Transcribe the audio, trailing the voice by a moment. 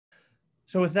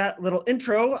So with that little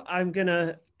intro, I'm going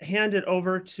to hand it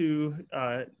over to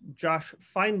Josh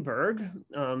Feinberg,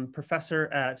 professor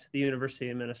at the University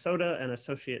of Minnesota and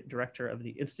associate director of the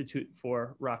Institute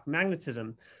for Rock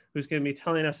Magnetism, who's going to be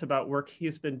telling us about work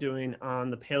he's been doing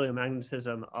on the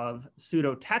paleomagnetism of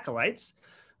pseudotachylites,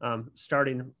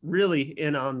 starting really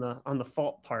in on the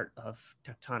fault part of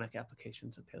tectonic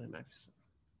applications of paleomagnetism.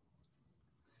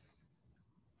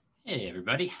 Hey,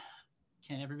 everybody.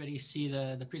 Can everybody see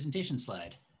the presentation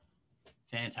slide?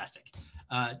 Fantastic.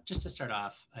 Just to start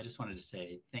off, I just wanted to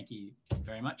say thank you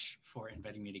very much for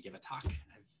inviting me to give a talk.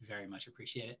 I very much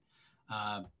appreciate it.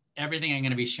 Everything I'm going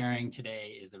to be sharing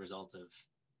today is the result of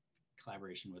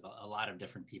collaboration with a lot of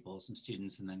different people, some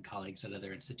students and then colleagues at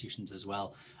other institutions as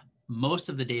well. Most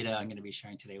of the data I'm going to be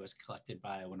sharing today was collected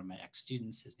by one of my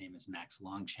ex-students. His name is Max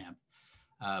Longchamp.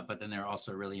 But then there are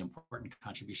also really important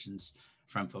contributions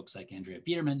from folks like Andrea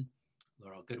Biederman,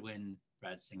 Laurel Goodwin,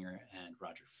 Brad Singer, and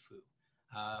Roger Fu.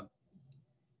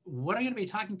 What I'm going to be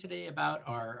talking today about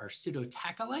are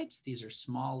pseudotachylites. These are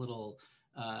small little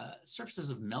surfaces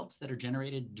of melt that are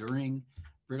generated during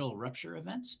brittle rupture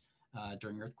events,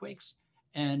 during earthquakes.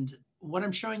 And what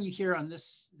I'm showing you here on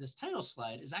this title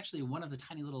slide is actually one of the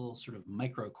tiny little sort of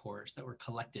microcores that were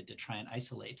collected to try and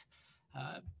isolate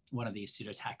one of these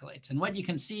pseudotachylites. And what you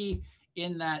can see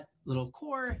in that little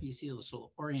core, you see those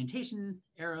little orientation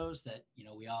arrows that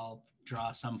we all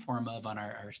draw some form of on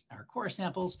our core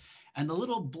samples. And the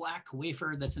little black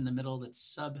wafer that's in the middle that's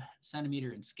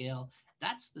sub-centimeter in scale,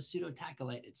 that's the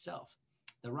pseudotachylight itself.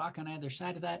 The rock on either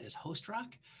side of that is host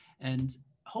rock. And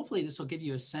hopefully this will give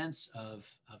you a sense of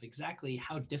exactly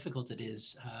how difficult it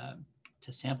is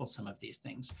to sample some of these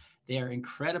things. They are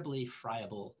incredibly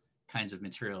friable kinds of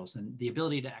materials, and the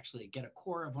ability to actually get a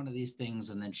core of one of these things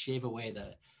and then shave away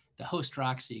the host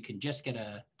rock so you can just get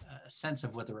a sense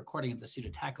of what the recording of the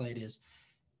pseudotachylight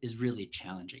is really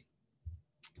challenging.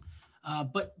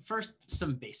 But first,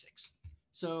 some basics.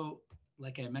 So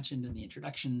like I mentioned in the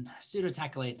introduction,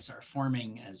 pseudotachylites are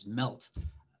forming as melt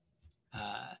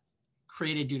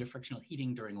created due to frictional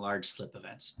heating during large slip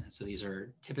events. And so these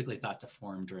are typically thought to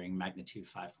form during magnitude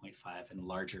 5.5 and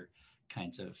larger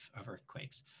kinds of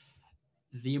earthquakes.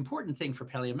 The important thing for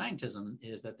paleomagnetism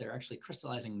is that they're actually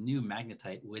crystallizing new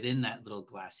magnetite within that little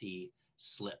glassy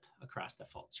slip across the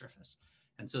fault surface.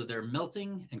 And so they're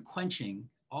melting and quenching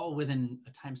all within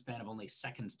a time span of only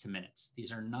seconds to minutes.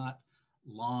 These are not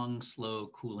long,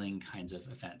 slow cooling kinds of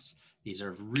events. These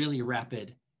are really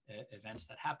rapid events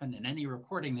that happen, and any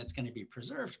recording that's going to be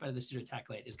preserved by the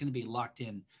pseudotachylight is going to be locked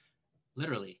in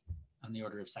literally on the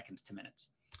order of seconds to minutes.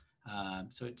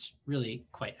 So it's really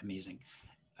quite amazing.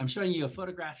 I'm showing you a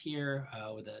photograph here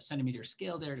with a centimeter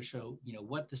scale there to show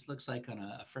what this looks like on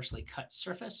a freshly cut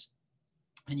surface.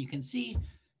 And you can see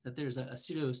that there's a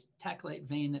pseudotachylight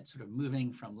vein that's sort of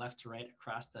moving from left to right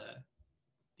across the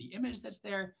image that's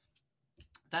there.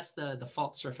 That's the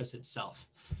fault surface itself.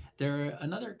 There are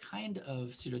another kind of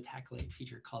pseudotachylight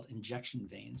feature called injection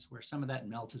veins, where some of that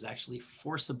melt is actually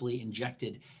forcibly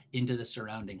injected into the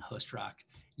surrounding host rock,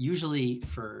 usually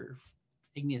for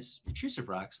igneous intrusive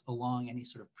rocks along any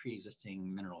sort of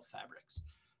pre-existing mineral fabrics.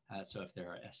 So if there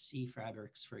are SC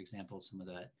fabrics, for example, some of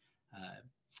that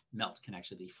melt can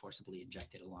actually be forcibly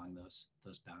injected along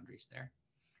those boundaries there.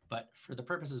 But for the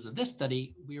purposes of this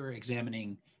study, we were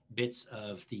examining bits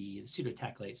of the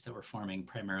pseudotachylites that were forming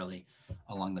primarily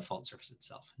along the fault surface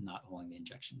itself, not along the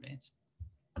injection veins.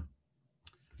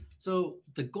 So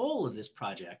the goal of this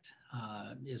project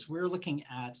is we're looking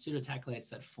at pseudotachylites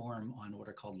that form on what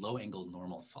are called low angle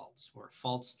normal faults, or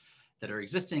faults that are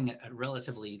existing at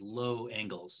relatively low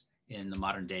angles in the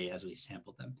modern day as we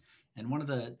sample them. And one of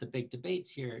the big debates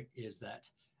here is that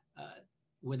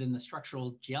within the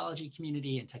structural geology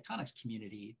community and tectonics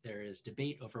community, there is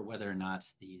debate over whether or not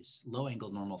these low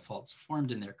angle normal faults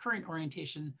formed in their current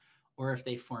orientation, or if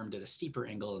they formed at a steeper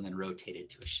angle and then rotated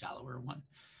to a shallower one.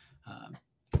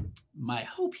 My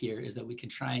hope here is that we can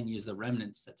try and use the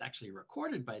remnants that's actually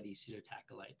recorded by these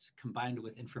pseudotachylites, combined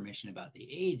with information about the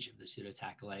age of the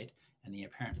pseudotachylight and the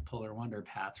apparent polar wander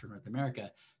path for North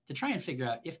America, to try and figure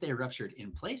out if they ruptured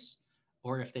in place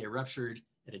or if they ruptured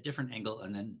at a different angle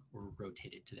and then were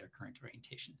rotated to their current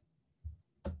orientation.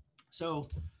 So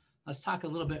let's talk a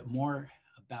little bit more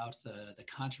about the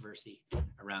controversy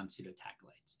around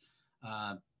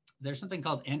pseudotachylites. There's something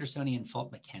called Andersonian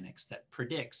fault mechanics that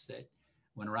predicts that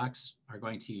when rocks are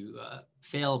going to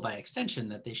fail by extension,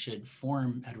 that they should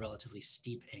form at relatively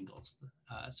steep angles.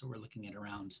 So we're looking at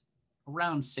around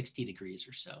 60 degrees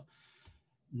or so.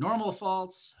 Normal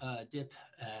faults that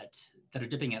are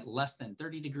dipping at less than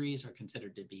 30 degrees are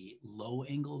considered to be low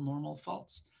angle normal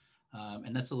faults.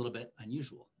 And that's a little bit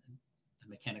unusual. The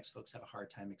mechanics folks have a hard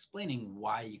time explaining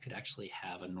why you could actually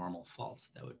have a normal fault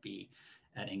that would be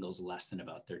at angles less than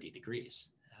about 30 degrees.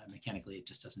 Mechanically, it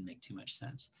just doesn't make too much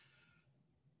sense.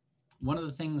 One of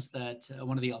the things that,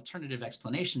 one of the alternative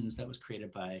explanations that was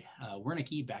created by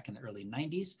Wernicke back in the early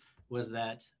 90s was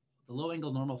that the low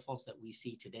angle normal faults that we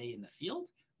see today in the field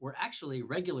were actually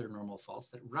regular normal faults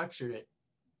that ruptured at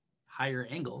higher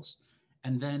angles,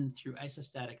 and then through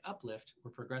isostatic uplift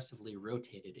were progressively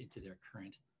rotated into their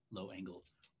current low angle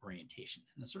orientation.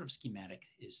 And the sort of schematic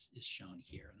is shown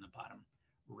here in the bottom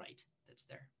right that's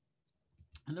there.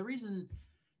 And the reason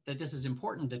that this is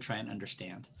important to try and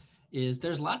understand is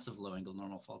there's lots of low angle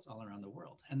normal faults all around the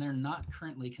world, and they're not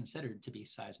currently considered to be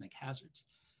seismic hazards.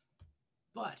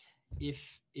 But if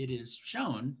it is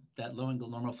shown that low angle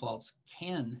normal faults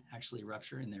can actually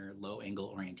rupture in their low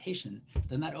angle orientation,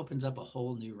 then that opens up a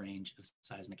whole new range of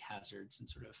seismic hazards and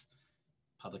sort of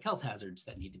public health hazards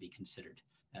that need to be considered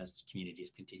as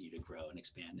communities continue to grow and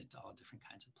expand into all different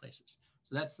kinds of places.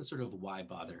 So that's the sort of why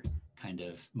bother kind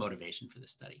of motivation for the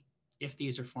study. If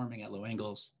these are forming at low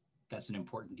angles, that's an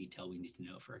important detail we need to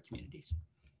know for our communities.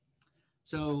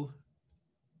 So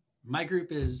my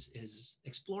group is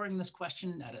exploring this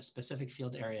question at a specific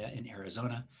field area in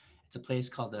Arizona. It's a place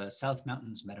called the South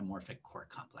Mtn's Metamorphic Core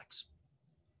Complex.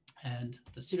 And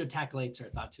the pseudotachylytes are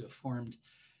thought to have formed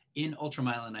in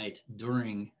ultramyelinite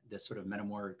during this sort of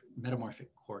metamorphic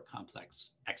core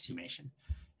complex exhumation.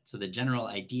 So the general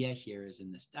idea here is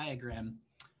in this diagram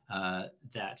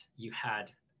that you had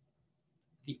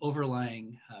the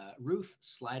overlying roof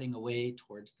sliding away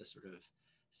towards the sort of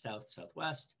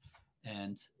southwest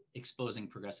and exposing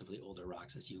progressively older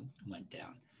rocks as you went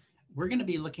down. We're going to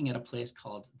be looking at a place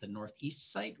called the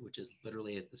northeast site, which is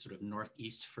literally at the sort of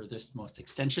northeast furthest most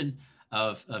extension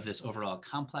of this overall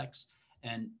complex.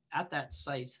 And at that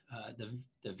site,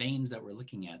 the veins that we're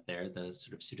looking at there, the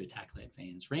sort of pseudotachylyte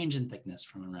veins, range in thickness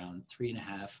from around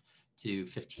 3.5 to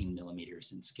 15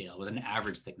 millimeters in scale, with an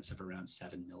average thickness of around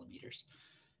 7 millimeters.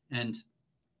 And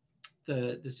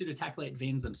the pseudotachylyte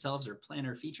veins themselves are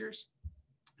planar features.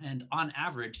 And on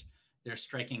average, they're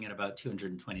striking at about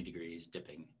 220 degrees,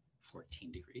 dipping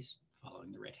 14 degrees,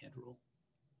 following the right-hand rule.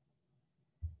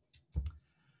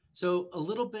 So a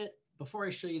little bit before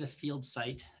I show you the field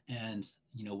site and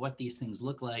what these things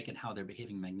look like and how they're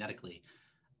behaving magnetically,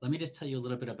 let me just tell you a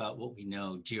little bit about what we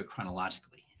know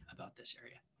geochronologically about this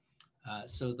area.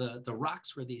 So the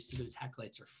rocks where these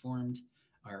pseudotachylytes are formed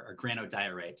are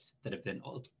granodiorites that have been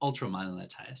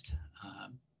ultramyelinitized.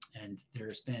 And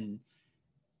there's been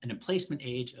an emplacement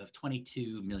age of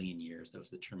 22 million years that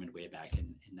was determined way back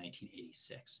in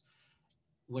 1986.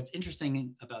 What's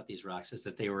interesting about these rocks is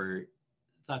that they were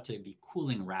thought to be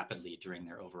cooling rapidly during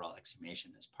their overall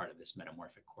exhumation as part of this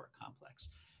metamorphic core complex.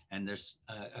 And there's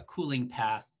a cooling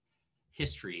path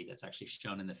history that's actually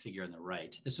shown in the figure on the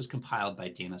right. This was compiled by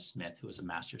Dana Smith, who was a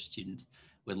master's student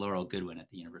with Laurel Goodwin at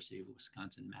the University of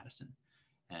Wisconsin-Madison.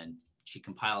 And she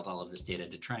compiled all of this data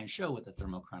to try and show what the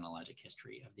thermochronologic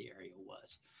history of the area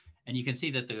was. And you can see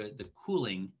that the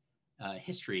cooling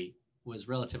history was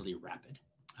relatively rapid.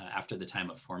 After the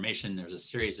time of formation, there's a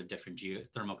series of different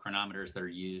thermochronometers that are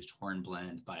used,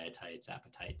 hornblende, biotites,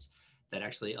 apatites, that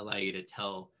actually allow you to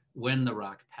tell when the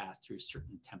rock passed through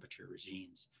certain temperature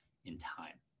regimes in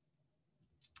time.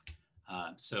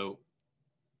 So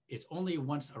it's only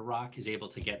once a rock is able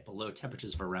to get below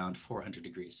temperatures of around 400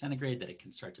 degrees centigrade that it can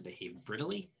start to behave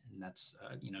brittly, and that's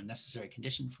a necessary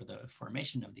condition for the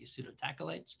formation of these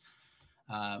pseudotachylytes.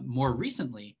 More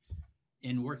recently,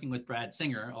 in working with Brad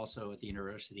Singer, also at the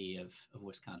University of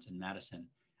Wisconsin-Madison,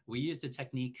 we used a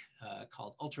technique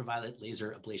called ultraviolet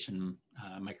laser ablation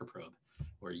microprobe,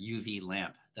 or UV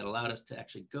lamp, that allowed us to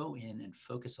actually go in and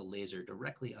focus a laser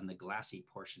directly on the glassy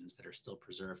portions that are still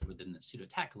preserved within the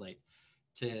pseudotachylyte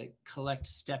to collect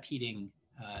step heating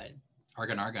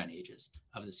argon-argon ages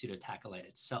of the pseudotachylyte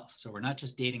itself. So we're not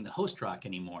just dating the host rock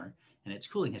anymore and its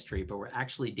cooling history, but we're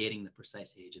actually dating the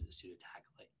precise age of the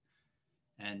pseudotachylyte.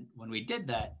 And when we did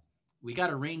that, we got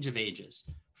a range of ages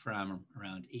from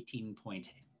around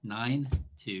 18.9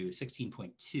 to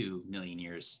 16.2 million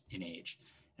years in age.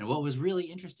 And what was really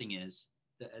interesting is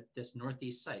that at this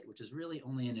northeast site, which is really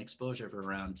only an exposure of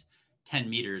around 10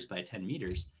 meters by 10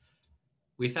 meters,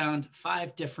 we found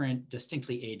 5 different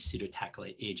distinctly aged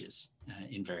pseudotachylyte ages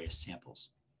in various samples.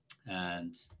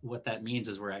 And what that means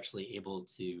is we're actually able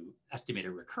to estimate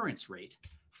a recurrence rate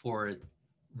for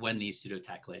when these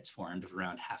pseudotachylytes formed of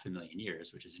around 500,000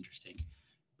 years, which is interesting.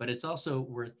 But it's also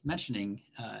worth mentioning,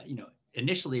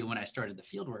 initially when I started the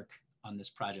fieldwork on this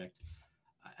project,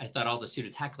 I thought all the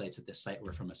pseudotachylytes at this site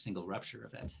were from a single rupture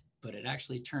event, but it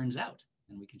actually turns out,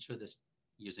 and we can show this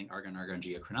using argon-argon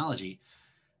geochronology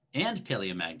and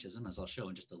paleomagnetism, as I'll show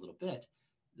in just a little bit,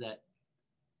 that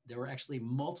there were actually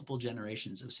multiple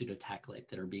generations of pseudotachylyte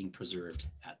that are being preserved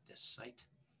at this site.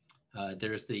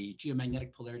 There's the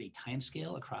geomagnetic polarity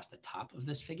timescale across the top of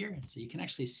this figure. And so you can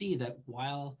actually see that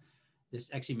while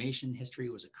this exhumation history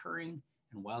was occurring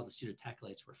and while the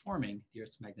pseudotachylites were forming, the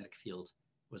Earth's magnetic field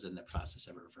was in the process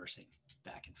of reversing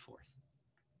back and forth.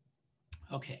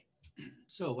 Okay,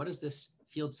 so what does this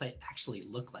field site actually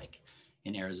look like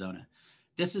in Arizona?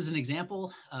 This is an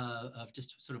example of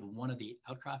just sort of one of the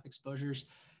outcrop exposures.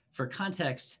 For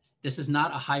context, this is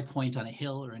not a high point on a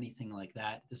hill or anything like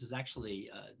that. This is actually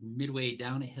midway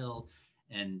down a hill,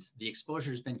 and the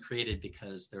exposure has been created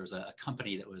because there was a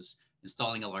company that was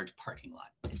installing a large parking lot,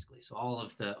 basically. So all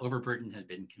of the overburden had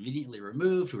been conveniently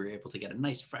removed. We were able to get a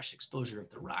nice fresh exposure of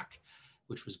the rock,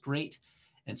 which was great.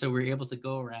 And so we were able to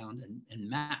go around and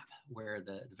map where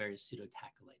the various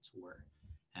pseudotachylites were.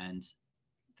 And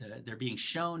they're being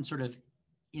shown sort of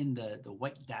in the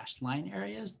white dashed line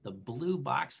areas. The blue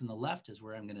box on the left is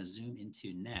where I'm going to zoom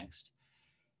into next.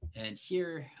 And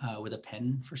here, with a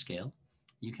pen for scale,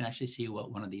 you can actually see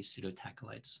what one of these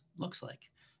pseudotachylites looks like.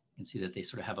 You can see that they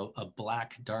sort of have a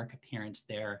black, dark appearance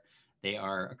there. They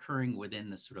are occurring within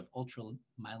the sort of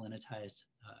ultramyelinitized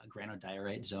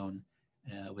granodiorite zone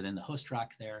within the host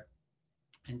rock there.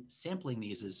 And sampling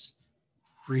these is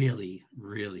really,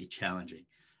 really challenging.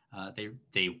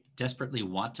 They desperately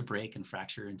want to break and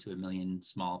fracture into a million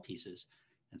small pieces.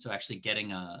 And so actually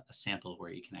getting a sample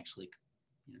where you can actually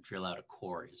drill out a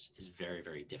core is very,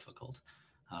 very difficult.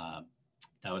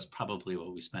 That was probably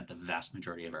what we spent the vast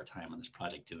majority of our time on this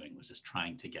project doing, was just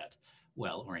trying to get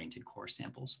well-oriented core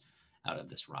samples out of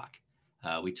this rock.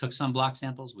 We took some block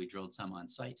samples, we drilled some on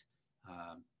site,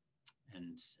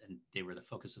 and they were the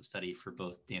focus of study for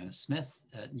both Dana Smith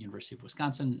at the University of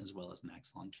Wisconsin, as well as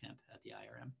Max Longchamp at the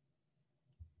IRM.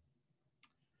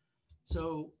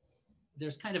 So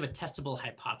there's kind of a testable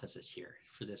hypothesis here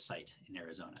for this site in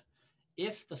Arizona.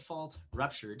 If the fault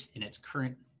ruptured in its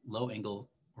current low angle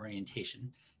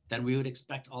orientation, then we would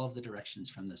expect all of the directions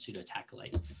from the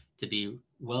pseudotachylyte to be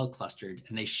well clustered,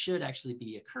 and they should actually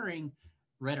be occurring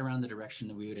right around the direction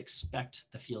that we would expect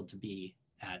the field to be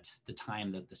at the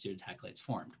time that the pseudotachylites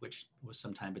formed, which was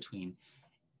sometime between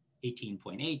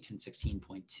 18.8 and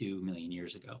 16.2 million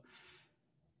years ago.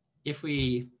 If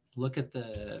we look at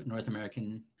the North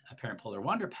American apparent polar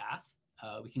wander path,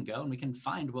 we can go and we can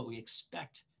find what we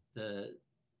expect the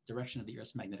direction of the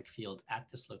Earth's magnetic field at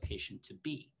this location to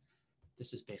be.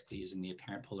 This is basically using the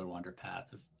apparent polar wander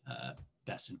path of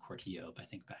Bess and Cortillo, I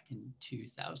think back in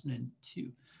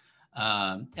 2002.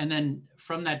 And then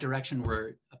from that direction,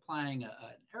 we're applying an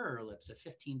error ellipse of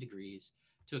 15 degrees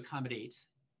to accommodate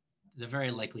the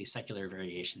very likely secular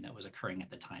variation that was occurring at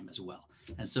the time as well.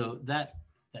 And so that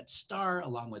star,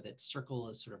 along with its circle,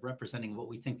 is sort of representing what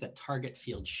we think the target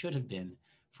field should have been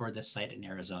for this site in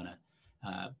Arizona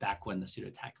back when the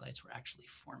pseudotachylites were actually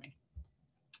forming.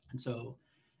 And so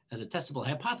as a testable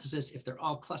hypothesis, if they're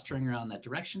all clustering around that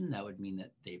direction, that would mean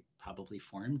that they probably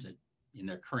formed in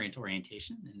their current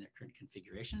orientation, in their current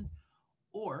configuration.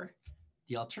 Or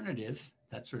the alternative,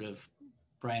 that sort of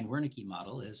Brian Wernicke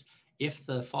model, is if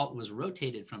the fault was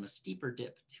rotated from a steeper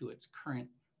dip to its current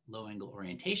low angle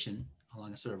orientation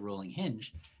along a sort of rolling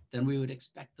hinge, then we would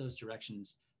expect those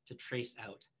directions to trace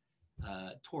out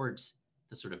towards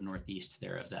the sort of northeast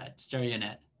there of that stereo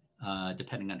net,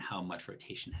 depending on how much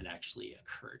rotation had actually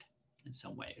occurred in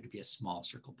some way. It would be a small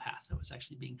circle path that was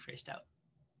actually being traced out.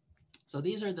 So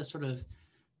these are the sort of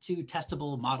two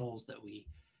testable models that we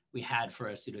had for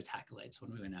our pseudotachylites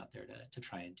when we went out there to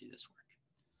try and do this work.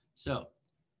 So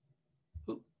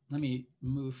let me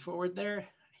move forward there.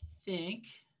 I think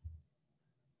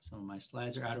some of my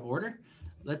slides are out of order.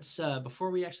 Let's,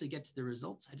 before we actually get to the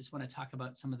results, I just want to talk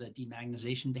about some of the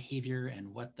demagnetization behavior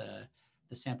and what the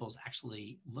samples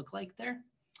actually look like there.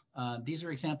 These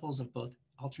are examples of both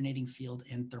alternating field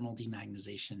and thermal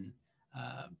demagnetization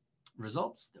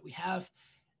results that we have.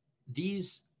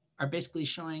 These are basically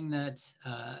showing that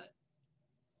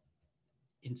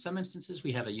in some instances,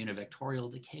 we have a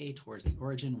univectorial decay towards the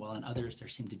origin, while in others, there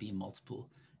seem to be multiple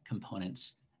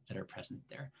components that are present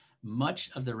there.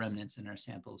 Much of the remnants in our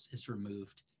samples is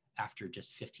removed after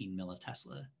just 15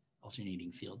 millitesla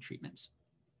alternating field treatments.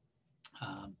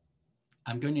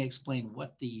 I'm going to explain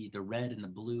what the red and the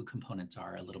blue components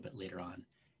are a little bit later on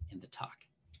in the talk.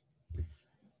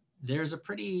 There's a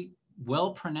pretty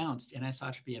well-pronounced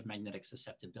anisotropy of magnetic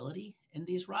susceptibility in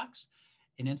these rocks.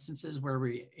 In instances where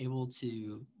we're able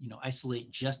to isolate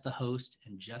just the host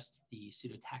and just the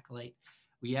pseudotachylyte,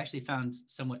 we actually found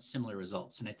somewhat similar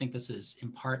results. And I think this is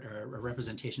in part a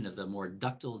representation of the more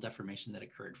ductile deformation that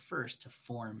occurred first to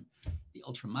form the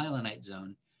ultramyelinite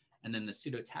zone. And then the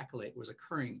pseudotachylyte was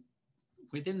occurring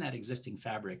within that existing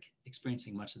fabric,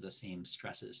 experiencing much of the same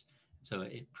stresses. So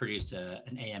it produced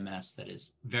an AMS that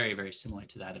is very, very similar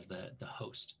to that of the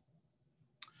host.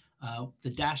 The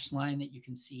dashed line that you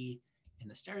can see in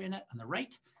the stereonet on the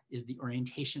right is the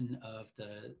orientation of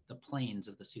the planes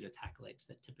of the pseudotachylites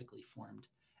that typically formed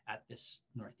at this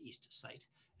northeast site.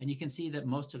 And you can see that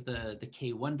most of the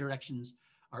K1 directions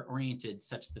are oriented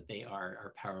such that they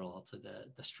are parallel to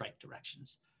the strike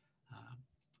directions,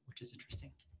 which is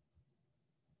interesting.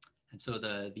 And so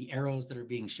the arrows that are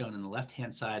being shown on the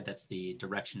left-hand side, that's the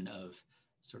direction of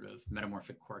sort of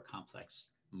metamorphic core complex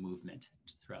movement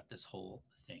throughout this whole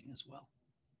thing as well.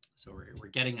 So we're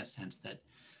getting a sense that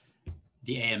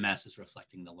the AMS is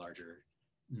reflecting the larger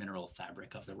mineral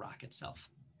fabric of the rock itself.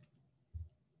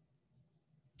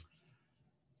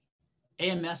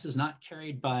 AMS is not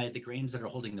carried by the grains that are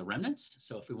holding the remnants.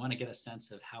 So if we want to get a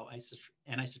sense of how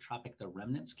anisotropic the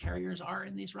remnants carriers are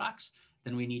in these rocks,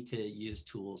 then we need to use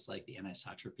tools like the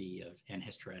anisotropy of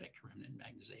anhysteretic remnant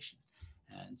magnetization.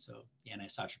 And so the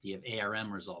anisotropy of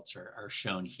ARM results are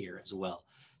shown here as well.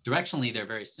 Directionally, they're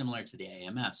very similar to the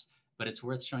AMS, but it's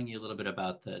worth showing you a little bit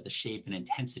about the shape and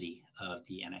intensity of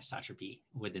the anisotropy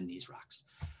within these rocks.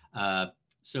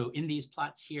 So in these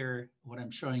plots here, what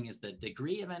I'm showing is the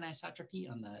degree of anisotropy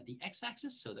on the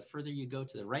x-axis. So the further you go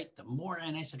to the right, the more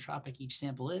anisotropic each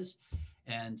sample is.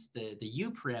 And the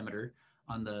U parameter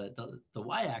on the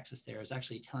y-axis there is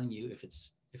actually telling you if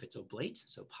it's oblate.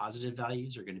 So positive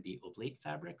values are going to be oblate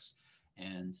fabrics,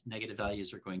 and negative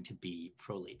values are going to be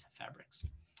prolate fabrics.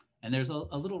 And there's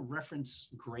a little reference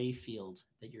gray field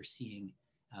that you're seeing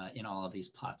in all of these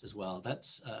plots as well.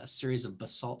 That's a series of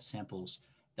basalt samples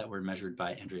that were measured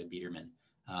by Andrea Biedermann.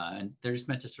 And they're just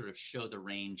meant to sort of show the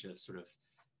range of sort of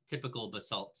typical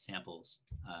basalt samples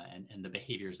and the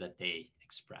behaviors that they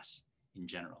express in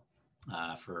general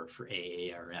for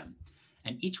AARM.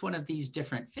 And each one of these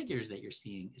different figures that you're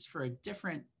seeing is for a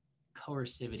different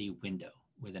coercivity window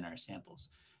within our samples.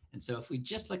 And so if we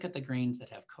just look at the grains that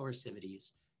have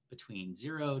coercivities between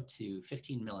 0 to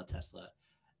 15 millitesla,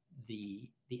 the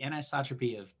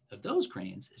anisotropy of those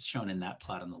grains is shown in that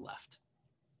plot on the left.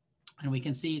 And we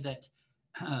can see that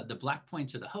the black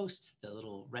points are the host, the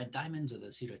little red diamonds are the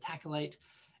pseudotachylyte,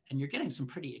 and you're getting some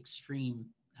pretty extreme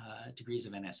degrees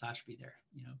of anisotropy there,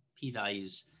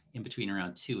 p-values in between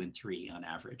around 2 and 3 on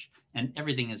average, and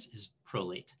everything is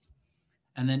prolate.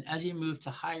 And then as you move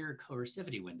to higher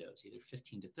coercivity windows, either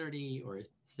 15 to 30 or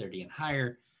 30 and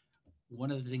higher, one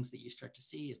of the things that you start to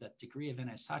see is that degree of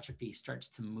anisotropy starts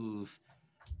to move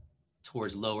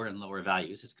towards lower and lower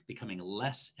values. It's becoming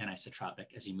less anisotropic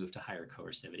as you move to higher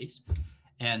coercivities.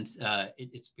 And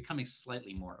it's becoming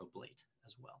slightly more oblate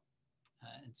as well.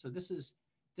 And so this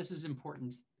is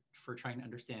important for trying to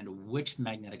understand which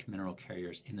magnetic mineral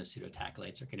carriers in the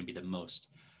pseudotachylites are going to be the most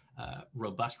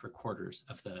robust recorders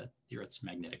of the Earth's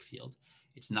magnetic field.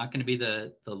 It's not going to be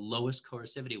the lowest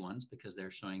coercivity ones because they're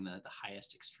showing the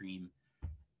highest extreme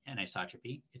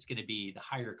anisotropy. It's going to be the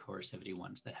higher coercivity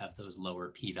ones that have those lower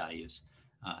p-values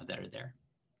that are there.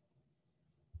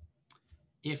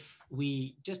 If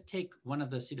we just take one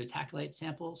of the pseudotachylyte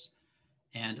samples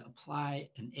and apply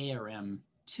an ARM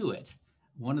to it,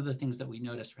 one of the things that we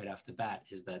notice right off the bat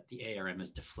is that the ARM is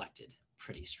deflected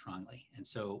pretty strongly. And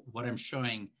so what I'm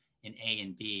showing in A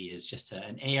and B is just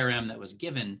an ARM that was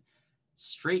given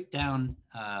straight down,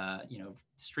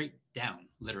 straight down,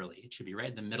 literally. It should be right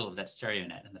in the middle of that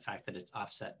stereonet. And the fact that it's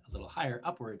offset a little higher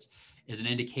upwards is an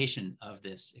indication of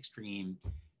this extreme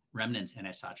remnant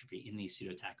anisotropy in these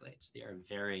pseudotachylites. They are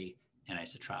very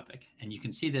anisotropic. And you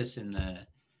can see this in the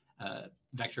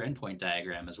vector endpoint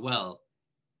diagram as well.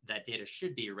 That data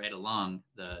should be right along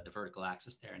the vertical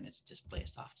axis there, and it's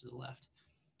displaced off to the left.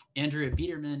 Andrea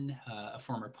Biedermann, a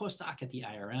former postdoc at the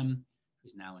IRM,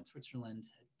 who's now in Switzerland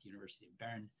at the University of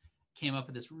Bern, came up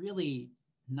with this really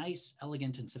nice,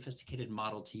 elegant, and sophisticated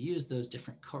model to use those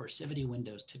different coercivity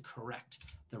windows to correct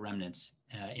the remnants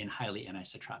in highly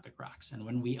anisotropic rocks. And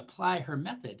when we apply her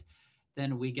method,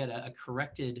 then we get a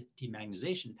corrected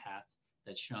demagnetization path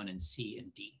that's shown in C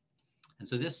and D. And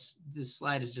so this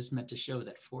slide is just meant to show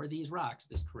that for these rocks,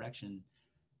 this correction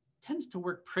tends to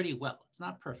work pretty well. It's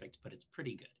not perfect, but it's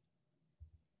pretty good.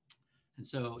 And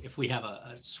so if we have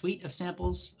a suite of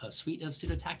samples, a suite of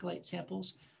pseudotachylyte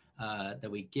samples that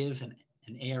we give an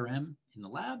ARM in the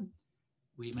lab,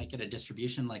 we might get a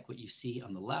distribution like what you see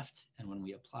on the left. And when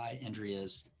we apply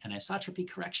Andrea's anisotropy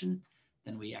correction,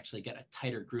 then we actually get a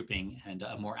tighter grouping and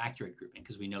a more accurate grouping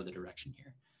because we know the direction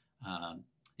here.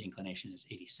 The inclination is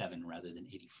 87 rather than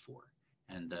 84.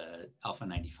 And the alpha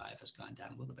 95 has gone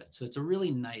down a little bit. So it's a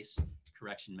really nice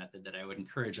correction method that I would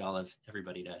encourage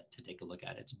everybody to take a look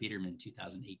at. It's Biederman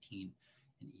 2018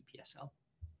 in EPSL.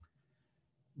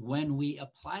 When we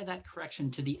apply that correction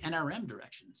to the NRM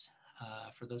directions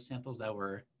for those samples that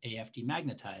were AF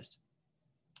demagnetized,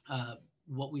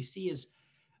 what we see is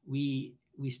we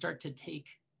start to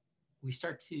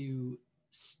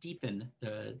steepen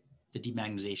the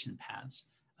demagnetization paths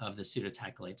of the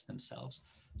pseudotachylites themselves.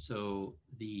 So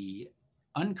the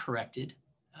uncorrected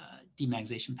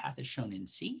demagnetization path is shown in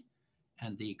C,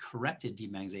 and the corrected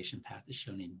demagnetization path is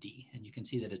shown in D. And you can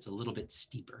see that it's a little bit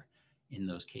steeper in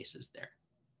those cases there.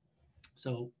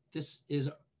 So this is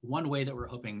one way that we're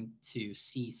hoping to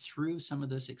see through some of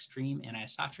this extreme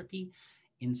anisotropy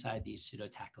inside these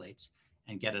pseudotachylites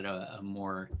and get at a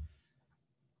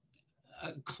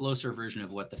closer version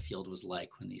of what the field was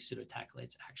like when these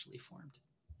pseudotachylites actually formed.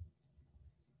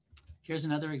 Here's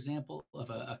another example of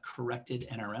a corrected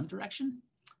NRM direction.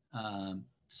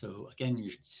 So again,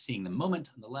 you're seeing the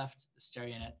moment on the left, the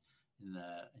stereonet in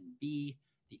B,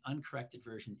 the uncorrected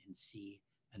version in C,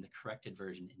 and the corrected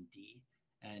version in D.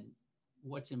 And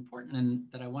what's important and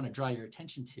that I want to draw your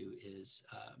attention to is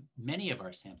many of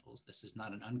our samples, this is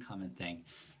not an uncommon thing,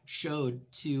 showed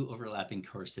two overlapping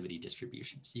coercivity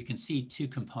distributions. You can see two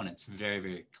components very,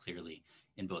 very clearly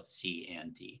in both C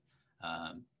and D.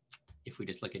 If we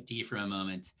just look at D for a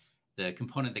moment, the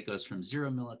component that goes from 0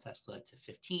 millitesla to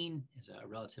 15 is a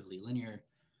relatively linear,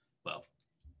 well,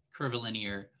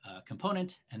 curvilinear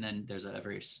component. And then there's a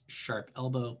very sharp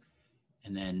elbow.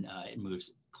 And then it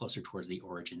moves closer towards the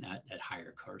origin at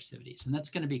higher coercivities. And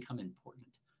that's going to become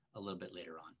important a little bit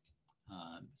later on.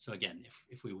 So again,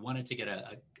 if we wanted to get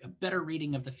a better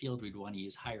reading of the field, we'd want to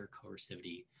use higher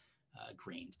coercivity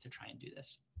grains to try and do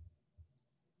this.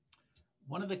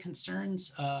 One of the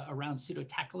concerns around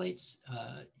pseudotachylites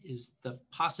is the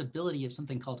possibility of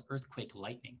something called earthquake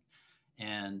lightning.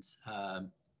 And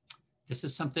this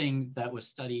is something that was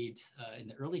studied in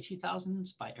the early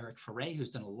 2000s by Eric Ferre,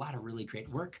 who's done a lot of really great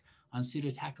work on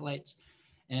pseudotachylites.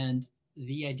 And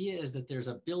the idea is that there's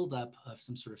a buildup of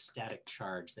some sort of static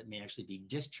charge that may actually be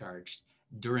discharged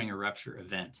during a rupture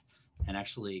event and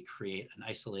actually create an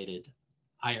isolated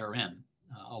IRM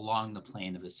along the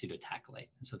plane of the pseudotachyllite.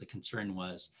 And so the concern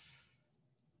was,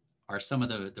 are some of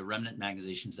the remnant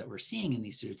magnetizations that we're seeing in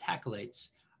these pseudotachylites,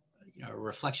 a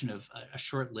reflection of a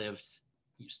short-lived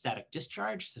static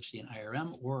discharge, essentially an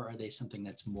IRM, or are they something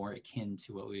that's more akin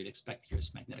to what we would expect the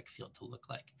Earth's magnetic field to look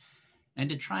like? And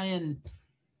to try and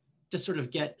just sort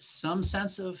of get some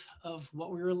sense of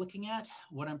what we were looking at,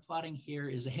 what I'm plotting here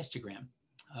is a histogram,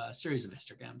 a series of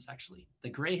histograms, actually. The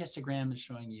gray histogram is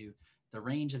showing you the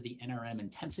range of the NRM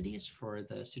intensities for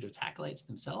the pseudotachylites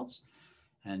themselves.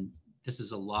 And this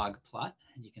is a log plot.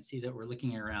 And you can see that we're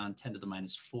looking around 10 to the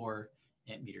minus 4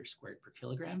 meters squared per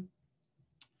kilogram.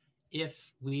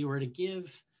 If we were to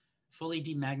give fully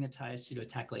demagnetized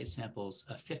pseudotachyllite samples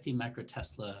a 50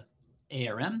 microtesla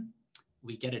ARM,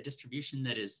 we get a distribution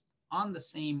that is on the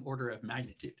same order of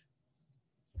magnitude,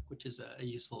 which is a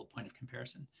useful point of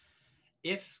comparison.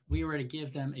 If we were to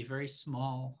give them a very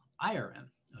small IRM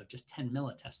of just 10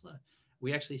 millitesla,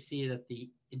 we actually see that the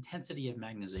intensity of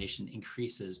magnetization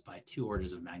increases by 2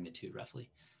 orders of magnitude, roughly.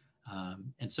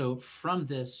 And so from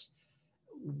this,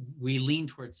 we lean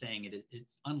towards saying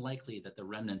it's unlikely that the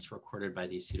remnants recorded by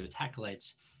these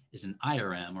pseudotachylites is an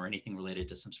IRM or anything related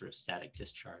to some sort of static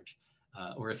discharge.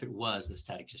 Or if it was, the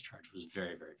static discharge was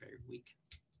very, very, very weak.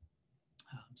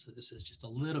 So this is just a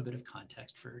little bit of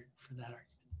context for that argument.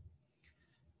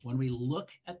 When we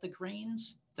look at the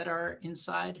grains that are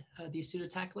inside these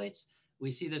pseudotachylites,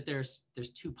 we see that there's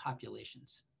two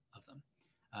populations of them.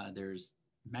 There's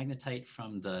magnetite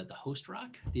from the host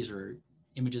rock. These are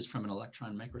images from an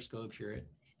electron microscope here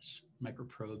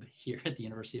microprobe here at the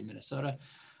University of Minnesota.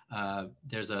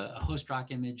 There's a host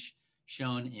rock image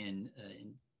shown in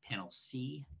panel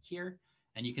C here.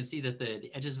 And you can see that the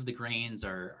edges of the grains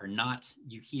are not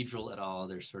euhedral at all.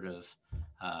 They're sort of,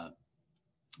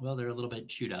 well, they're a little bit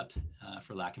chewed up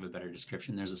for lack of a better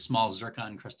description. There's a small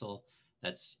zircon crystal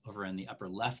that's over on the upper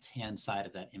left-hand side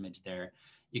of that image there.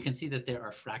 You can see that there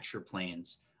are fracture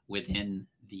planes within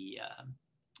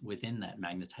that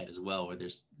magnetite as well, where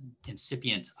there's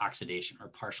incipient oxidation or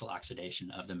partial oxidation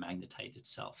of the magnetite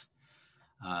itself.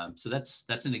 So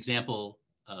that's an example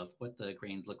of what the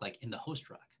grains look like in the host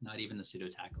rock, not even the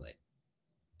pseudotachyllite.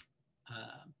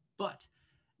 But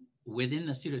within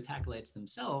the pseudotachylites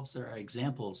themselves, there are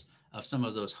examples of some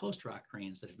of those host rock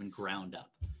grains that have been ground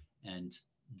up. And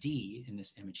D in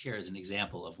this image here is an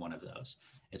example of one of those.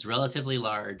 It's relatively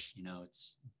large,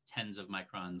 it's tens of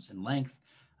microns in length.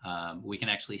 We can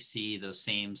actually see those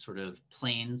same sort of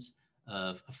planes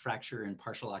of fracture and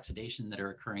partial oxidation that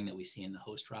are occurring that we see in the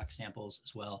host rock samples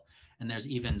as well. And there's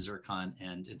even zircon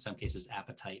and in some cases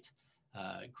apatite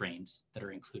grains that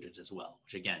are included as well,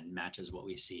 which again matches what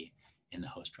we see in the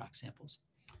host rock samples.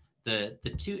 The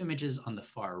two images on the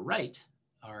far right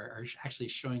are actually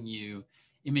showing you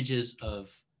images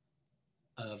of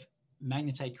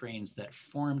magnetite grains that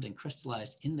formed and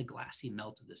crystallized in the glassy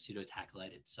melt of the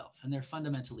pseudotachylyte itself. And they're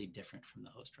fundamentally different from the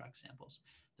host rock samples.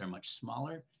 They're much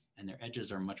smaller and their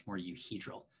edges are much more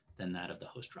euhedral than that of the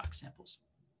host rock samples.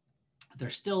 They're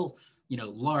still,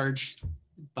 large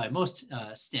by most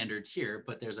standards here,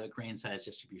 but there's a grain size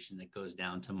distribution that goes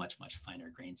down to much, much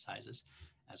finer grain sizes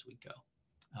as we go.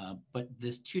 But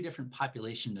this two different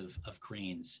population of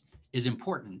grains is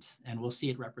important, and we'll see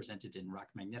it represented in rock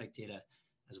magnetic data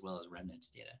as well as remnants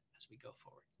data as we go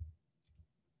forward.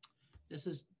 This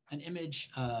is an image,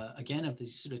 again, of the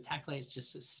pseudotachylites,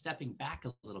 just stepping back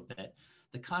a little bit.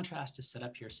 The contrast is set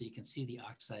up here so you can see the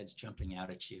oxides jumping out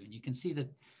at you. And you can see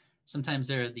that sometimes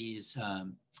there are these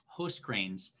host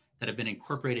grains that have been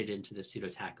incorporated into the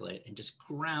pseudotachylyte and just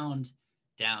ground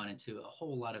down into a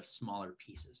whole lot of smaller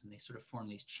pieces. And they sort of form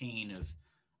these chain of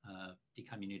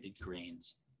decomminuted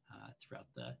grains throughout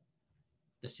the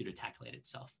pseudotachylyte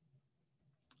itself.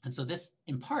 And so this,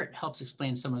 in part, helps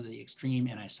explain some of the extreme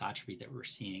anisotropy that we're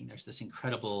seeing. There's this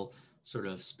incredible sort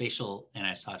of spatial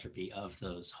anisotropy of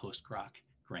those host rock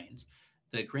grains.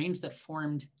 The grains that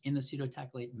formed in the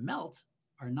pseudotachylyte melt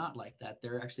are not like that.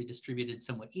 They're actually distributed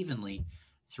somewhat evenly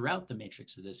throughout the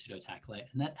matrix of the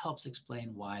pseudotachylyte. And that helps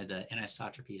explain why the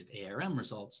anisotropy of ARM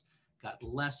results got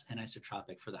less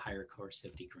anisotropic for the higher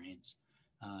coercivity grains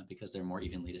because they're more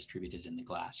evenly distributed in the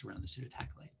glass around the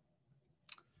pseudotachylyte.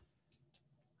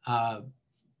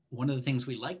 One of the things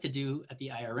we like to do at the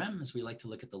IRM is we like to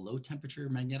look at the low temperature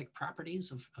magnetic properties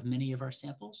of many of our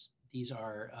samples. These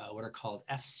are what are called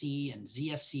FC and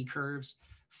ZFC curves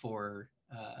for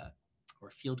or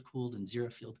field cooled and zero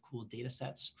field cooled data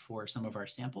sets for some of our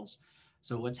samples.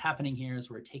 So what's happening here is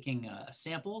we're taking a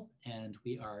sample and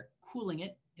we are cooling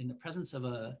it in the presence of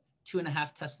a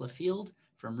 2.5 Tesla field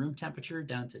from room temperature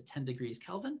down to 10 degrees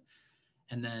Kelvin.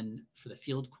 And then for the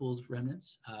field cooled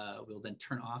remnants, we'll then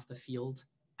turn off the field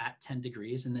at 10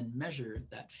 degrees and then measure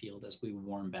that field as we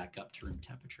warm back up to room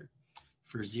temperature.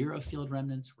 For zero field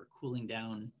remnants, we're cooling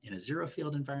down in a zero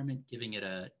field environment, giving it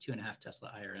a 2.5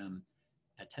 Tesla IRM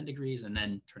at 10 degrees and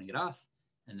then turning it off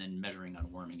and then measuring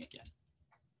on warming again.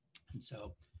 And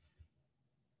so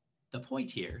the point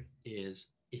here is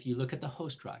if you look at the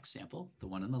host rock sample, the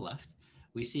one on the left,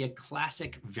 we see a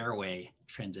classic Verwey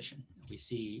transition. We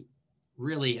see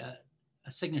really a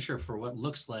signature for what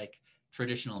looks like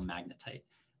traditional magnetite,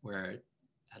 where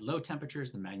at low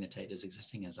temperatures, the magnetite is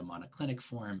existing as a monoclinic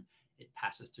form. It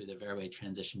passes through the Verwey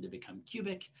transition to become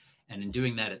cubic. And in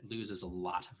doing that, it loses a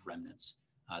lot of remnants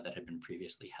that had been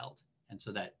previously held. And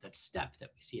so that step that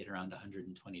we see at around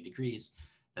 120 degrees,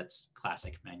 that's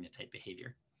classic magnetite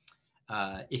behavior.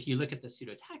 If you look at the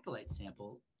pseudotachylyte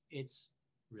sample, it's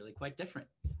really quite different.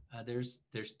 There's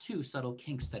two subtle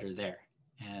kinks that are there.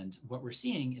 And what we're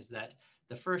seeing is that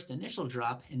the first initial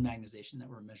drop in magnetization that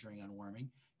we're measuring on warming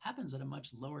happens at a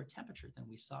much lower temperature than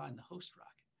we saw in the host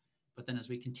rock. But then as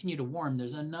we continue to warm,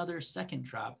 there's another second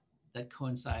drop that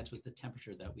coincides with the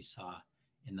temperature that we saw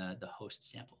in the host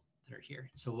sample that are here.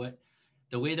 So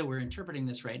the way that we're interpreting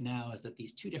this right now is that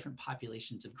these two different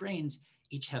populations of grains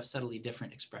each have subtly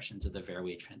different expressions of the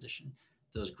Verwey transition.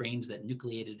 Those grains that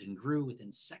nucleated and grew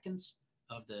within seconds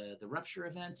of the rupture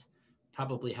event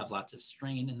probably have lots of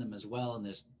strain in them as well, and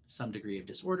there's some degree of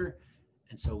disorder.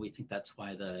 And so we think that's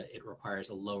why it requires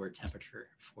a lower temperature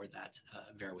for that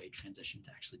Verwey transition to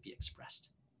actually be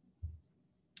expressed.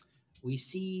 We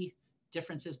see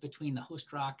differences between the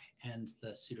host rock and the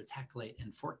pseudotachylyte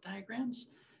and fork diagrams.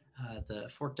 The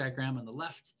fork diagram on the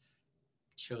left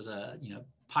shows a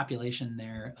population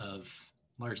there of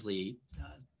largely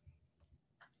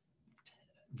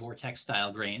vortex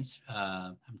style grains.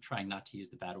 I'm trying not to use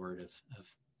the bad word of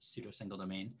pseudo single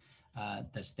domain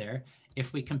that's there.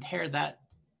 If we compare that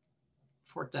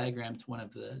fork diagram to one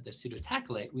of the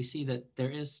pseudotachylyte, we see that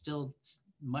there is still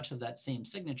much of that same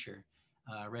signature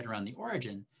right around the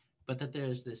origin, but that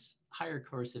there's this higher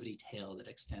coercivity tail that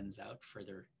extends out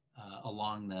further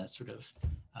along the sort of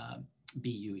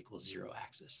BU equals 0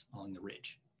 axis along the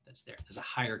ridge that's there. There's a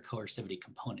higher coercivity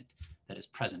component that is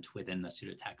present within the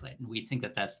pseudotachylyte. And we think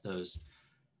that that's those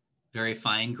very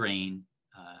fine grain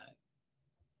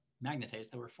magnetites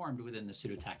that were formed within the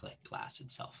pseudotachylyte glass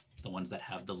itself, the ones that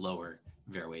have the lower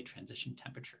Verwey transition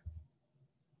temperature.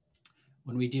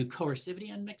 When we do coercivity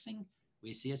unmixing,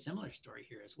 we see a similar story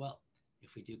here as well.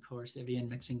 If we do coercivity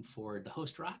unmixing for the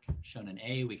host rock, shown in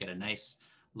A, we get a nice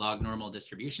log normal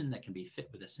distribution that can be fit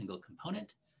with a single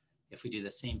component. If we do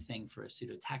the same thing for a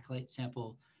pseudotachylyte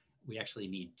sample, we actually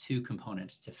need two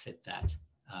components to fit that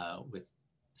with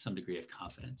some degree of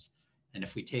confidence. And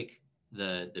if we take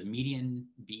the median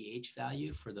BH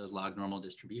value for those log normal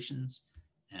distributions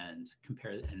and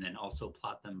compare, and then also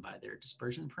plot them by their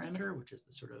dispersion parameter, which is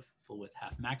the sort of full width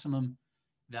half maximum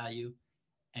value,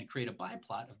 and create a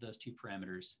biplot of those two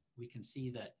parameters, we can see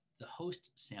that the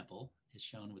host sample is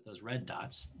shown with those red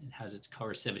dots. It has its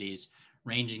coercivities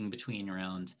ranging between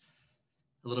around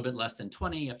a little bit less than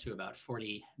 20 up to about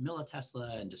 40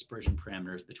 millitesla, and dispersion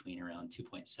parameters between around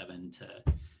 2.7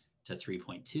 to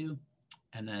 3.2.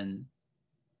 And then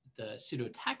the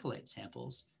pseudotachylyte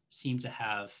samples seem to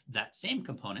have that same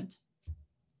component,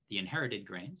 the inherited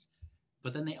grains,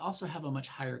 but then they also have a much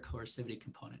higher coercivity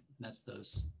component. And that's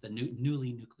the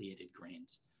newly nucleated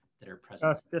grains that are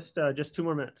present. Just 2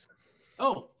 more minutes.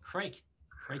 Oh, crikey.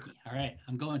 All right,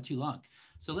 I'm going too long.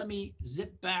 So let me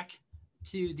zip back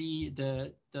to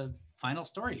the final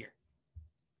story here.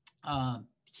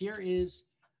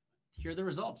 Here are the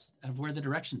results of where the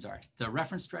directions are. The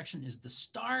reference direction is the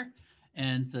star,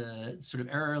 and the sort of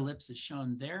error ellipse is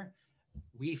shown there.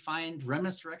 We find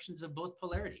remnants directions of both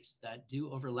polarities that do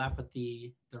overlap with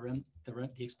the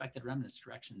expected remnants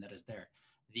direction that is there.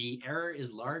 The error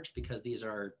is large because these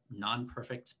are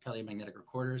non-perfect paleomagnetic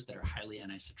recorders that are highly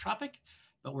anisotropic,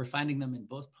 but we're finding them in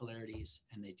both polarities,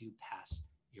 and they do pass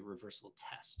a reversal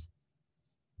test.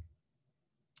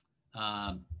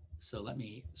 So let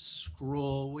me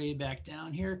scroll way back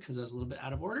down here because I was a little bit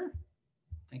out of order.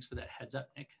 Thanks for that heads up,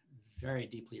 Nick. Very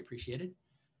deeply appreciated.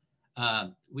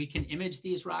 We can image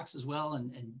these rocks as well,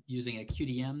 and using a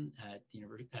QDM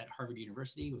at Harvard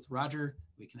University with Roger,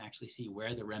 we can actually see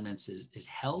where the remnants is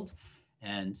held.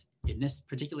 And in this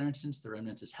particular instance, the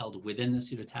remnants is held within the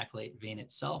pseudotachylyte vein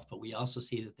itself, but we also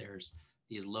see that there's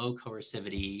these low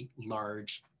coercivity,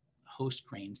 large host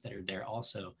grains that are there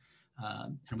also.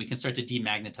 And we can start to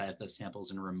demagnetize those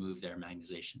samples and remove their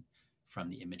magnetization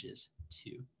from the images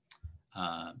too.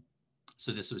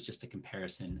 So this was just a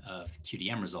comparison of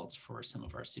QDM results for some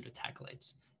of our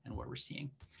pseudotachylytes and what we're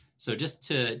seeing. So just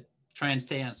to try and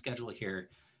stay on schedule here,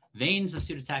 veins of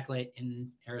pseudotachylyte in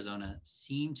Arizona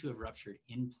seem to have ruptured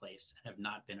in place and have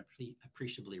not been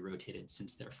appreciably rotated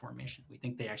since their formation. We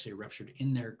think they actually ruptured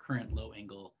in their current low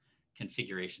angle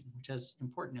configuration, which has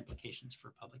important implications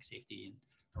for public safety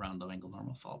and around low angle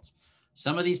normal faults.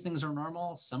 Some of these things are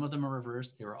normal, some of them are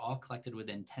reversed. They were all collected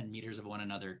within 10 meters of one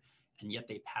another, and yet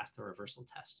they passed the reversal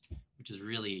test, which is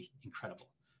really incredible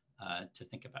to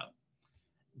think about.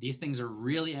 These things are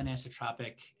really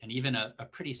anisotropic, and even a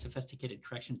pretty sophisticated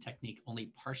correction technique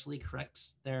only partially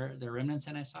corrects their remnants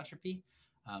anisotropy.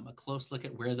 A close look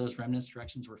at where those remnants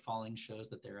directions were falling shows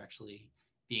that they're actually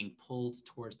being pulled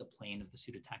towards the plane of the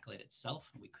pseudotachylyte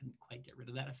itself, and we couldn't quite get rid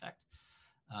of that effect.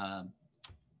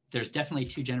 There's definitely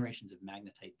 2 generations of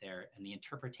magnetite there, and the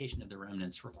interpretation of the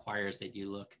remnants requires that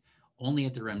you look only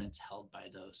at the remnants held by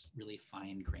those really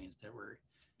fine grains that were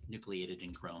nucleated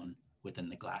and grown within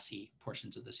the glassy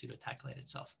portions of the pseudotachylyte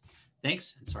itself.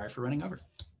 Thanks, and sorry for running over.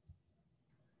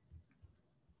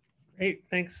 Great,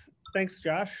 thanks,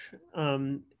 Josh.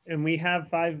 And we have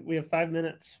 5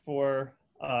 minutes for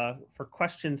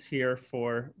questions here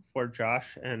for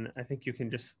Josh, and I think you can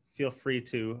just feel free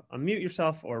to unmute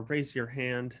yourself or raise your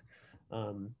hand,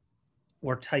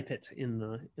 or type it in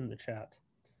the chat.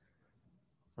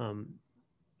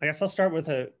 I guess I'll start with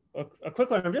a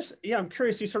quick one. I'm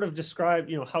curious. You sort of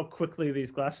described, how quickly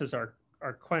these glasses are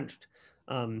quenched,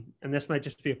 and this might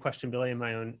just be a question belaying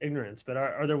my own ignorance. But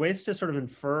are there ways to sort of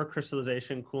infer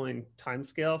crystallization cooling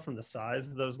timescale from the size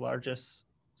of those largest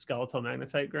skeletal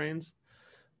magnetite grains?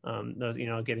 Those,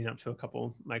 getting up to a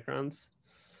couple microns.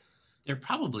 There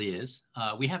probably is.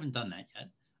 We haven't done that yet.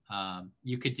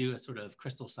 You could do a sort of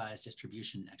crystal size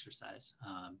distribution exercise,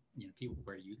 people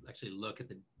where you actually look at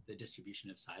the distribution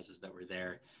of sizes that were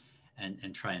there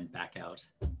and try and back out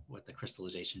what the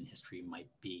crystallization history might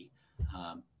be.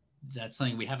 That's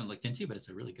something we haven't looked into, but it's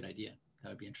a really good idea. That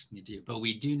would be interesting to do. But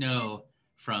we do know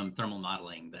from thermal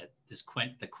modeling that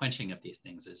the quenching of these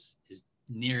things is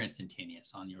near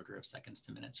instantaneous, on the order of seconds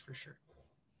to minutes for sure.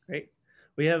 Great.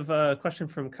 We have a question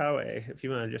from Kawe, if you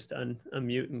want to just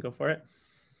unmute and go for it.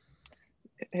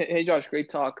 Hey, Josh, great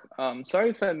talk.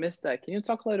 Sorry if I missed that. Can you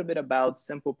talk a little bit about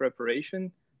sample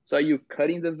preparation? So are you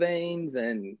cutting the veins,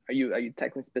 and are you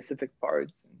tackling specific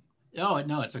parts? Oh,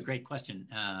 no, it's a great question.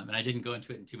 And I didn't go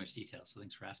into it in too much detail, so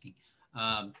thanks for asking.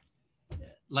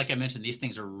 like I mentioned, these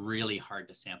things are really hard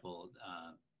to sample.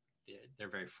 They're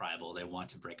very friable. They want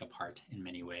to break apart in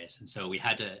many ways. And so we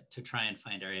had to try and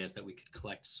find areas that we could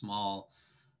collect small,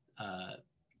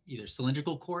 either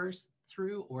cylindrical cores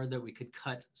through, or that we could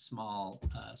cut small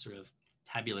sort of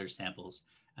tabular samples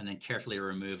and then carefully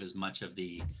remove as much of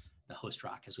the host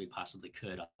rock as we possibly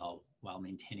could, all while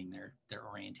maintaining their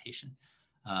orientation.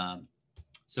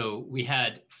 So we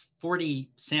had 40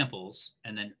 samples,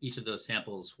 and then each of those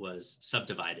samples was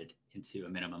subdivided into a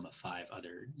minimum of 5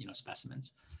 other,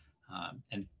 specimens.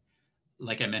 And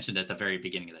like I mentioned at the very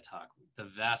beginning of the talk, the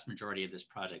vast majority of this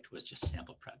project was just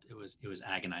sample prep. It was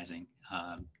agonizing.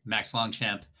 Max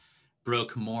Longchamp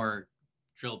broke more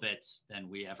drill bits than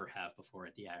we ever have before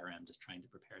at the IRM, just trying to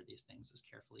prepare these things as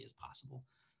carefully as possible.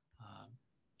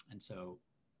 And so,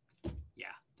 yeah,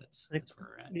 that's where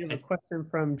we're at. We have a question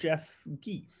from Jeff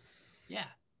Gee. Yeah.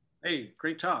 Hey,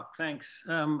 great talk. Thanks.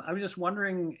 I was just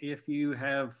wondering if you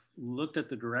have looked at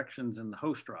the directions in the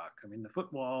host rock. I mean, the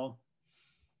footwall,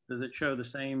 does it show the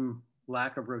same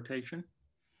lack of rotation?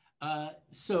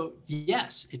 So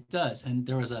yes, it does. And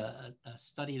there was a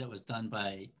study that was done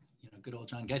by good old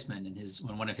John Geissman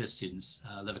and one of his students,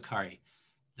 Livaccari,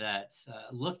 that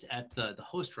looked at the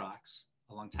host rocks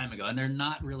a long time ago. And they're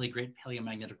not really great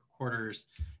paleomagnetic recorders.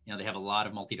 They have a lot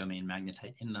of multi-domain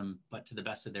magnetite in them, but to the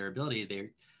best of their ability,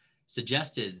 they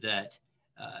suggested that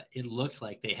it looked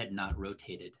like they had not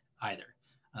rotated either.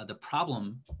 The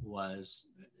problem was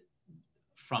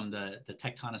from the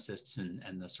tectonicists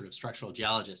and the sort of structural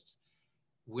geologists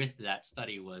with that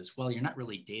study was, well, you're not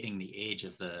really dating the age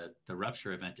of the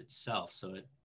rupture event itself. So